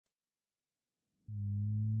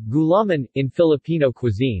Gulaman, in Filipino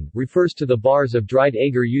cuisine, refers to the bars of dried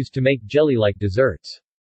agar used to make jelly-like desserts.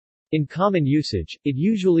 In common usage, it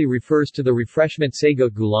usually refers to the refreshment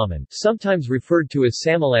sago't gulaman, sometimes referred to as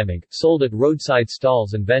samalamig, sold at roadside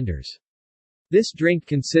stalls and vendors. This drink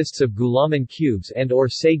consists of gulaman cubes and or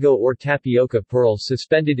sago or tapioca pearls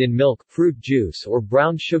suspended in milk, fruit juice or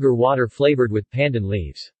brown sugar water flavored with pandan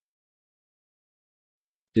leaves.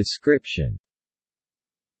 Description: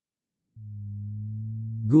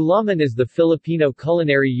 Gulaman is the Filipino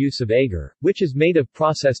culinary use of agar, which is made of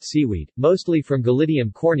processed seaweed, mostly from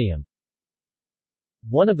Gelidium corneum,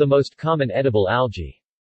 one of the most common edible algae.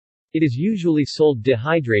 It is usually sold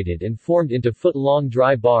dehydrated and formed into foot-long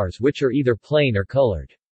dry bars which are either plain or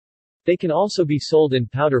colored. They can also be sold in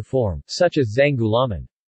powder form, such as zang gulaman.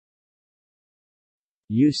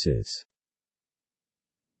 Uses: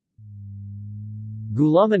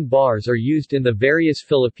 Gulaman bars are used in the various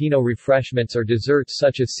Filipino refreshments or desserts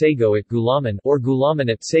such as sago at gulaman or gulaman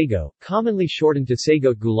at sago, commonly shortened to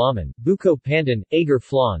sago't gulaman, buko pandan, agar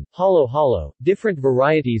flan, halo-halo, different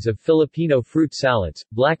varieties of Filipino fruit salads,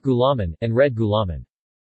 black gulaman, and red gulaman.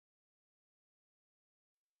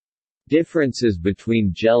 Differences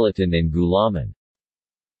between gelatin and gulaman.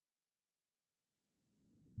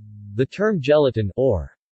 The term gelatin,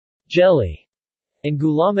 or jelly, and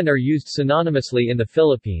gulaman are used synonymously in the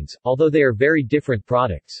Philippines, although they are very different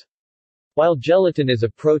products. While gelatin is a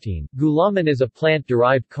protein, gulaman is a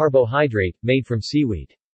plant-derived carbohydrate, made from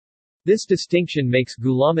seaweed. This distinction makes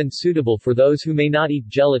gulaman suitable for those who may not eat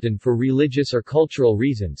gelatin for religious or cultural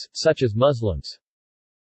reasons, such as Muslims.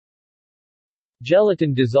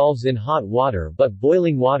 Gelatin dissolves in hot water but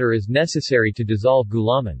boiling water is necessary to dissolve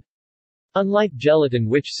gulaman. Unlike gelatin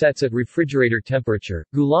which sets at refrigerator temperature,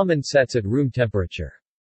 gulaman sets at room temperature.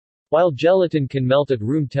 While gelatin can melt at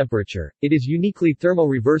room temperature, it is uniquely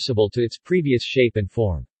thermoreversible to its previous shape and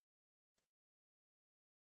form.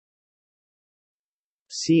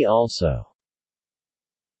 See also: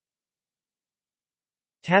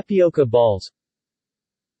 tapioca balls,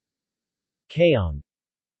 kaong,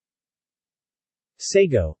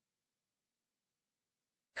 sago,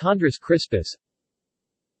 Condras crispus.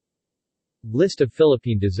 List of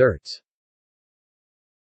Philippine desserts.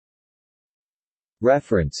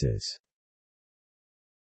 References.